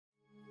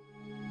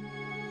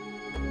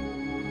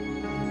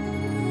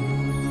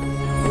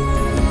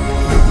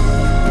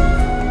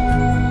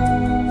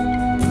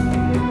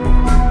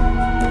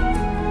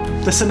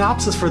The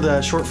synopsis for the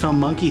short film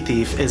Monkey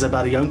Thief is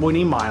about a young boy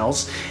named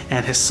Miles,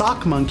 and his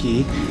sock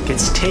monkey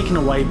gets taken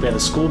away by the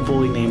school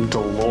bully named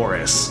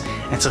Dolores.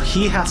 And so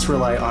he has to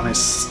rely on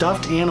his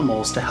stuffed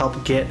animals to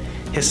help get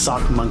his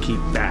sock monkey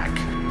back.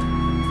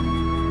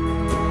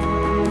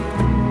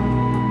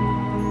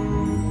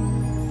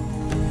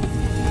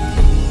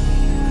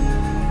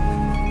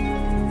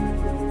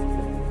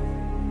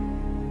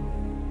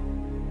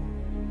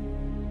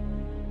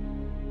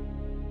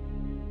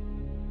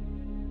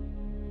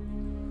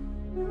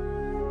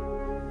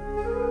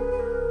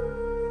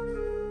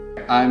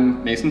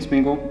 I'm Mason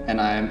Smingle, and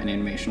I'm an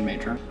animation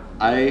major.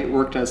 I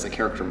worked as a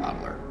character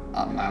modeler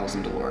on Miles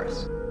and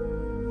Dolores.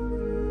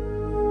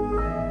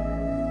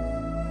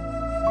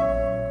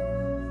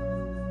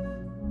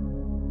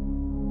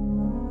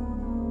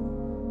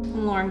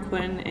 I'm Lauren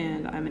Quinn,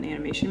 and I'm an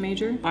animation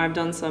major. I've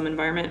done some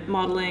environment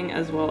modeling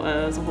as well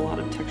as a whole lot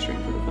of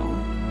texturing for the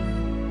film.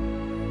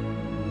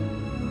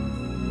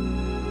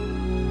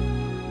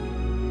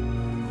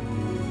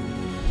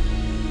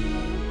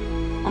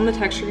 On the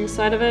texturing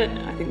side of it,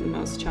 I think the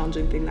most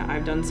challenging thing that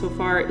I've done so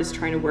far is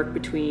trying to work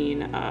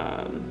between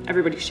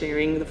everybody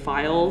sharing the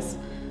files,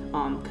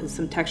 because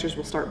some textures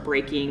will start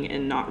breaking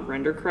and not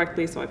render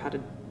correctly, so I've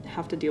had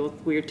to deal with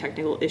weird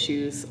technical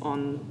issues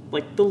on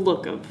like the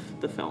look of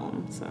the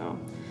film. So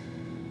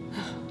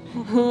a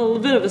little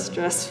bit of a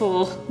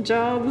stressful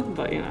job,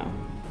 but you know.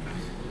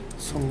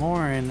 So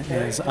Lauren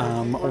is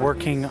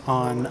working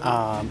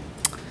on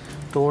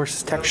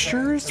Dolores'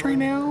 textures right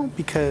now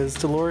because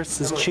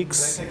Dolores'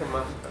 cheeks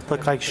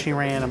look like she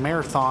ran a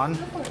marathon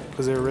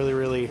because they're really,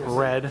 really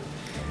red,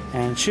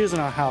 and she doesn't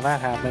know how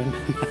that happened.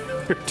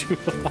 They're too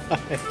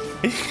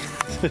high.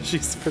 So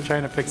she's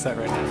trying to fix that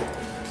right now.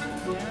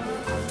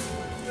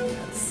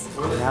 Yes.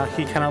 Now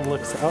he kind of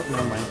looks out.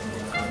 Never mind.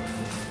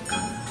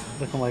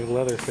 Looking like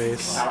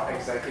Leatherface. How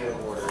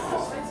executive order?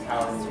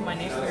 How My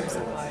neighbors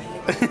are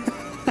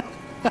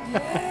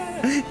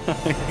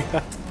Oh my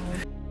God.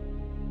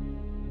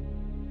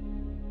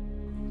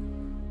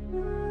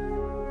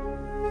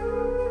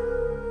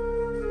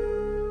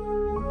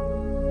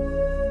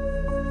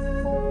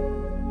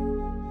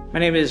 My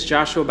name is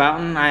Joshua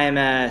Boughton. I am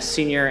a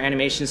senior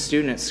animation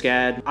student at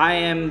SCAD. I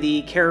am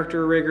the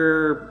character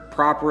rigger,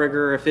 prop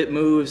rigger. If it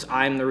moves,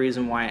 I'm the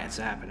reason why it's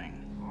happening.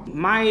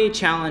 My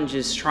challenge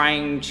is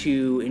trying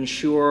to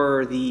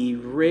ensure the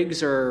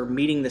rigs are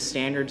meeting the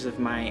standards of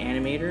my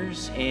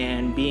animators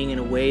and being in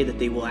a way that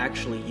they will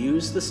actually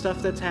use the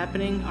stuff that's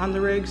happening on the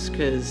rigs,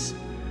 because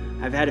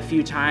I've had a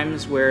few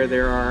times where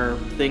there are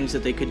things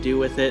that they could do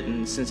with it,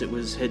 and since it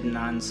was hidden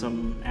on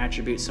some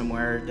attribute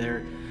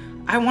somewhere,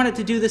 I want it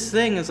to do this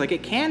thing. It's like,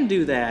 it can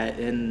do that,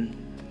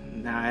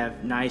 and now I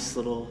have nice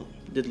little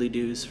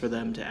diddly-doos for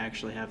them to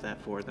actually have that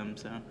for them,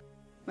 so.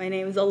 My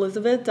name is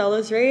Elizabeth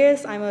Delos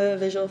Reyes. I'm a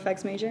visual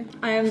effects major.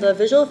 I am the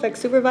visual effects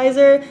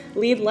supervisor,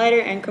 lead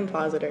lighter, and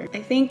compositor.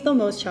 I think the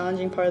most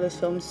challenging part of this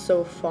film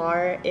so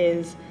far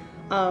is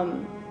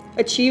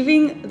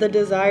achieving the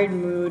desired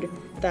mood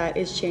that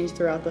is changed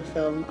throughout the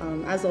film.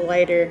 As a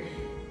lighter,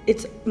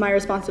 it's my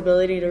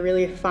responsibility to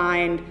really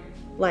find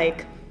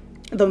like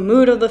the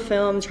mood of the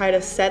film, try to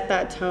set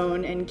that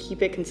tone and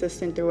keep it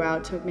consistent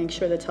throughout to make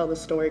sure to tell the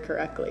story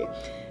correctly.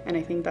 And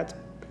I think that's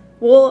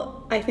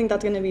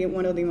going to be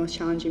one of the most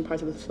challenging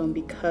parts of the film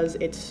because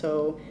it's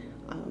so,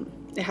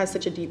 it has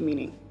such a deep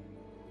meaning.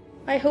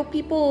 I hope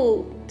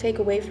people take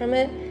away from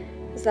it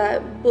is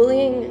that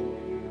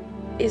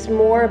bullying is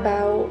more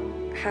about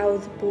how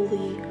the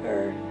bully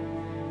or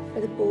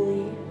the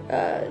bully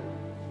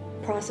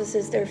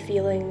processes their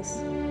feelings,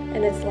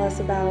 and it's less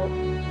about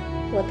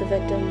what the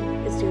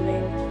victim is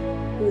doing,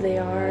 who they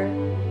are,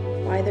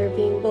 why they're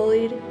being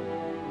bullied.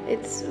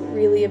 It's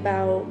really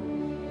about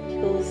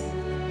people's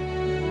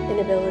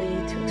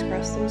inability to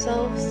express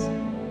themselves,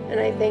 and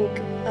I think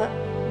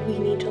we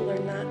need to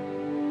learn that.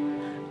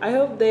 I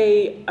hope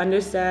they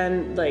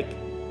understand like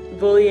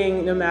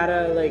bullying, no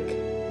matter like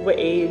what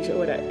age or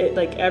what,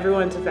 like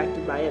everyone's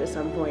affected by it at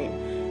some point,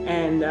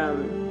 and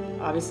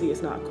obviously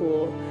it's not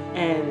cool,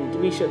 and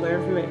we should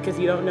learn from it because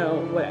you don't know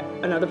what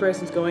another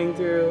person's going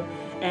through.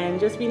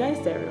 And just be nice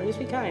to everyone, just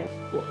be kind.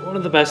 One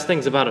of the best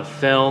things about a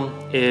film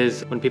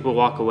is when people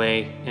walk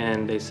away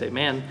and they say,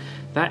 man,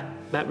 that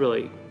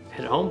really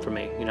hit home for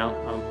me, you know?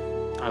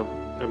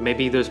 Or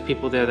maybe there's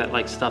people there that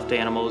like stuffed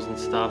animals and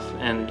stuff,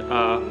 and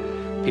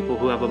people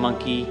who have a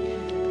monkey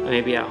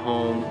maybe at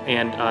home,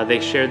 and they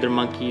shared their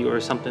monkey or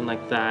something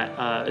like that,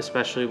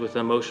 especially with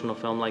an emotional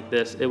film like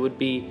this. It would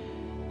be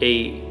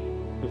a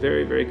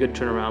very, very good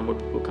turnaround where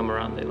people come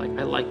around, they like,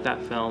 I like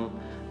that film,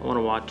 I want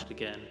to watch it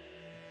again.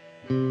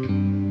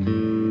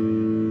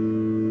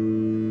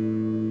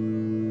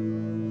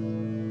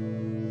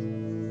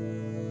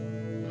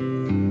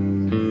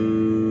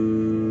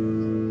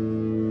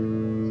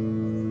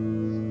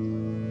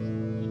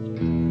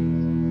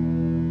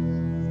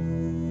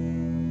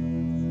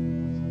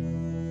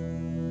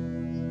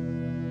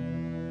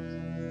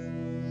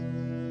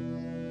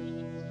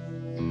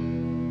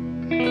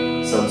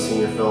 Some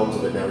senior films,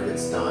 if it never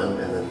gets done,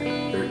 and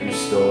then you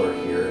still are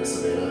here in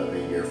Savannah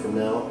a year from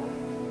now,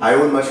 I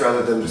would much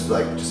rather them just be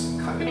like, just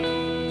cut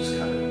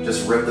it.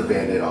 Just rip the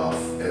Band-Aid off,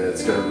 and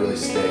it's gonna really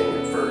sting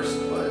at first,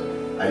 but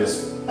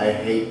I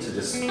hate to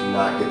just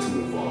not get to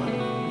move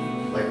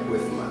on, like,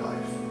 with my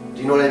life.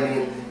 Do you know what I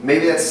mean?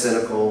 Maybe that's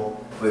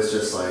cynical, but it's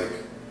just like,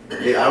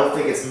 I don't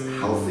think it's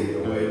healthy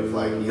in a way of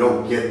like, you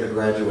don't get the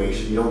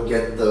graduation, you don't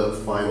get the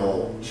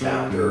final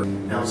chapter.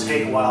 It'll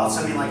take a while.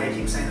 So I mean, like I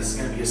keep saying, this is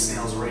going to be a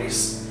snail's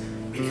race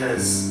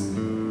because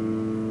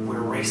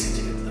we're racing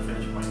to get to the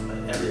finish point,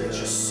 but everything's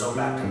just so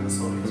backed up and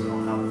slow because we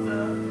don't have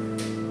the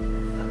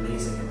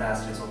amazing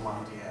capacities what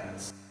Monty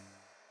has.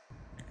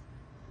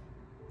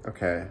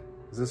 Okay,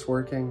 is this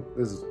working?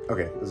 This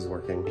is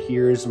working.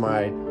 Here's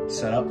my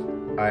setup.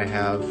 I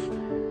have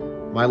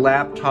my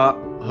laptop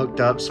hooked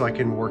up so I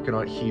can work it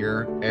on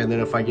here, and then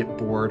if I get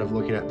bored of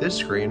looking at this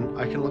screen,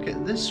 I can look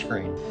at this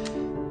screen.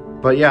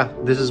 But yeah,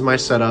 this is my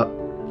setup.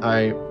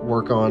 I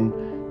work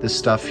on this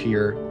stuff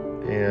here,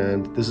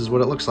 and this is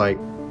what it looks like.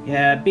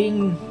 Yeah,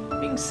 being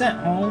sent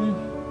home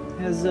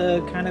has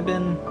kind of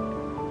been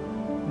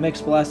a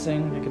mixed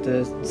blessing. I get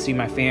to see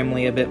my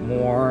family a bit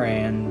more,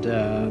 and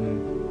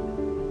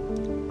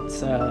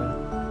it's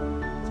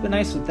been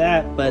nice with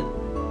that. But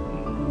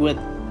with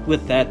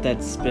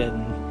that's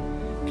been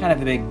kind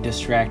of a big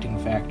distracting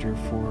factor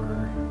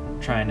for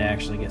trying to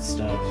actually get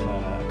stuff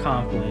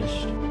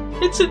accomplished.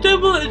 It's a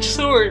double-edged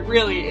sword,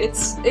 really.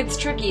 It's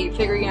tricky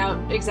figuring out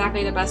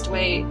exactly the best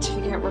way to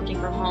figure out working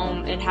from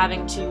home and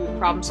having to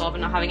problem solve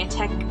and not having a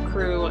tech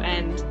crew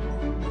and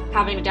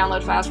having to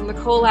download files from the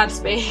Colab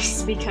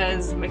space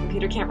because my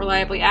computer can't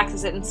reliably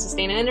access it and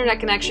sustain an internet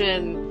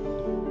connection.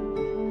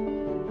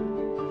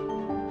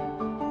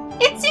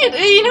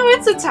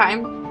 It's a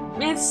time.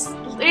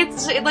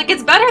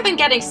 It's better than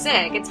getting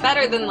sick. It's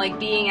better than like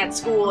being at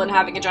school and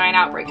having a giant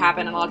outbreak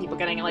happen and a lot of people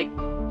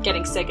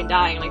getting sick and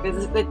dying. Like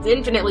it's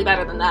infinitely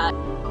better than that.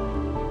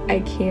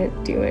 I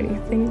can't do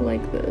anything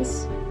like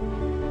this.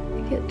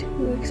 I get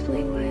to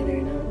explain why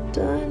they're not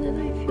done,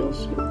 and I feel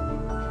so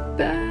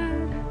bad.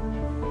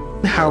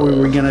 How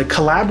are we going to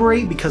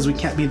collaborate because we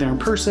can't be there in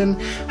person?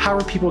 How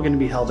are people going to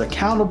be held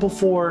accountable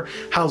for?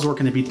 How's work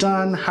going to be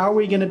done? How are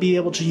we going to be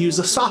able to use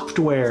the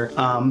software?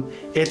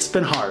 It's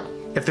been hard.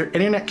 If their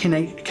internet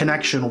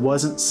connection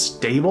wasn't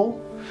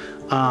stable,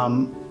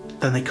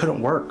 then they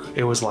couldn't work.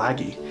 It was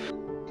laggy.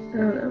 I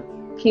don't know.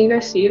 Can you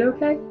guys see it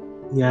okay?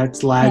 Yeah,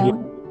 it's laggy.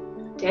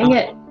 Dang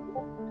it.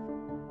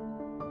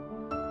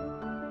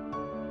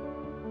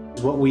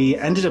 What we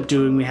ended up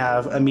doing, we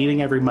have a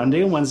meeting every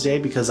Monday and Wednesday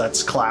because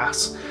that's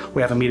class.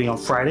 We have a meeting on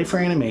Friday for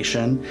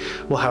animation.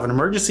 We'll have an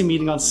emergency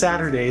meeting on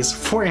Saturdays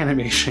for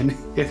animation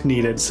if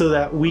needed so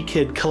that we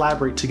could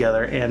collaborate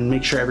together and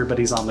make sure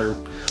everybody's on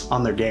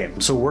their game.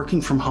 So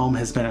working from home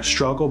has been a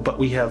struggle, but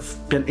we have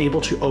been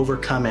able to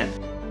overcome it.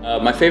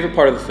 My favorite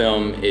part of the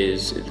film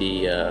is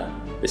the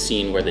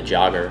scene where the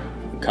jogger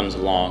comes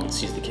along and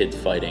sees the kids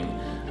fighting,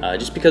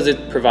 just because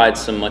it provides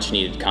some much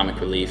needed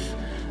comic relief,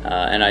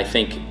 and I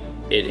think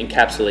it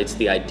encapsulates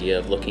the idea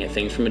of looking at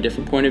things from a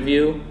different point of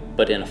view,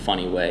 but in a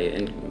funny way,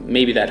 and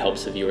maybe that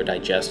helps the viewer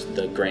digest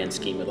the grand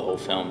scheme of the whole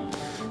film.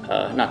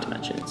 Not to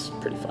mention, it's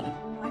pretty funny.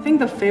 I think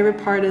the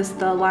favorite part is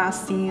the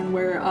last scene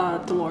where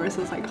Dolores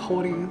is like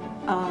holding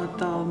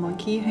the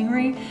monkey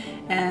Henry,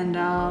 and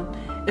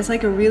it's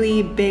like a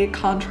really big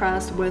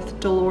contrast with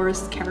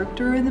Dolores'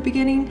 character in the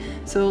beginning,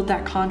 so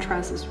that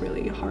contrast is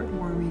really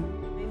heartwarming.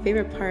 My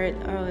favorite part,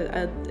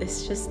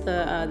 it's just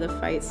the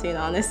fight scene,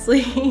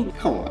 honestly.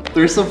 Come on,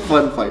 there's some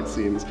fun fight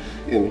scenes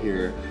in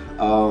here.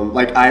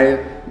 I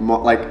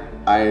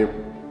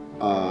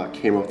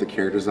came up with the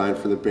character design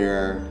for the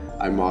bear.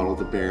 I modeled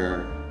the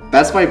bear.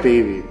 That's my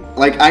baby.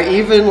 Like, I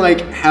even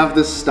have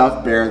this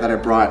stuffed bear that I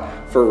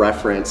brought for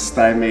reference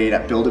that I made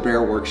at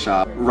Build-A-Bear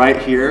Workshop. Right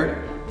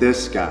here,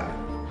 this guy.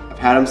 I've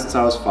had him since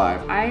I was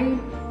 5. I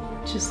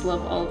just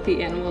love all of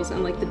the animals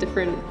and like the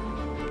different,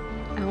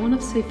 I want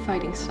to say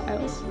fighting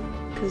styles,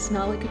 because it's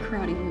not like a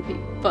karate movie,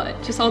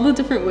 but just all the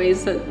different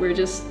ways that we're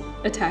just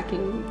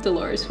attacking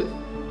Dolores with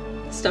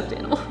stuffed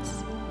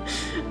animals.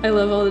 I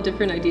love all the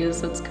different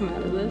ideas that's come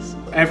out of this.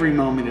 Every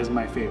moment is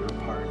my favorite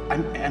part.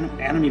 I'm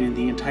animating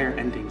the entire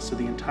ending, so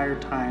the entire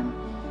time,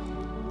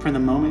 from the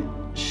moment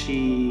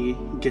she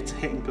gets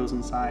hit and goes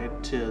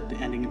inside to the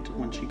ending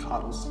when she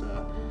coddles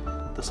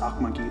the sock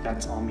monkey,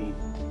 that's all me.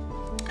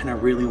 And I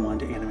really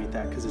wanted to animate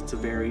that because it's a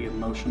very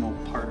emotional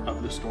part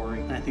of the story.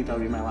 And I think that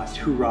would be my last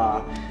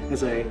hurrah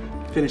as I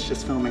finish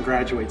this film and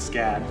graduate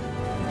SCAD.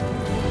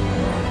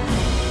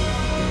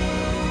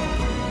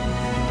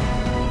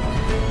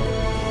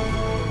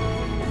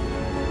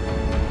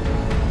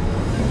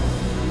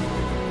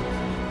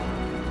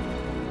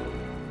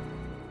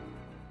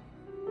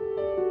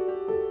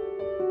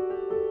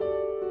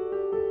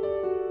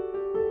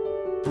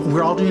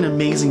 We're all doing an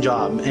amazing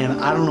job, and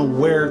I don't know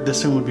where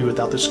this film would be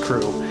without this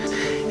crew.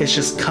 It's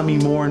just coming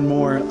more and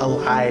more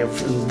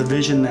alive, the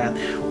vision that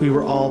we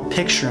were all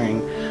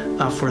picturing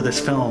for this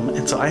film,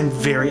 and so I'm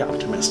very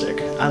optimistic.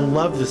 I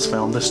love this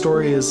film. The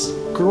story is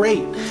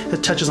great.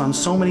 It touches on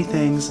so many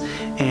things,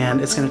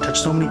 and it's going to touch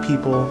so many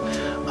people.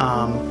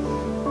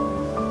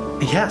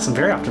 Yes, I'm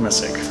very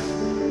optimistic.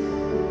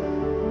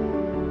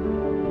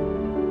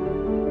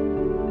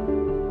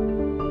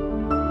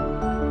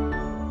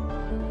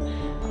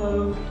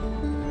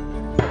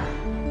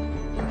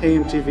 Hey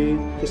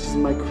MTV, this is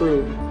my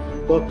crew.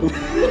 Welcome.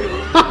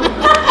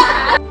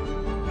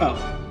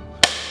 Oh.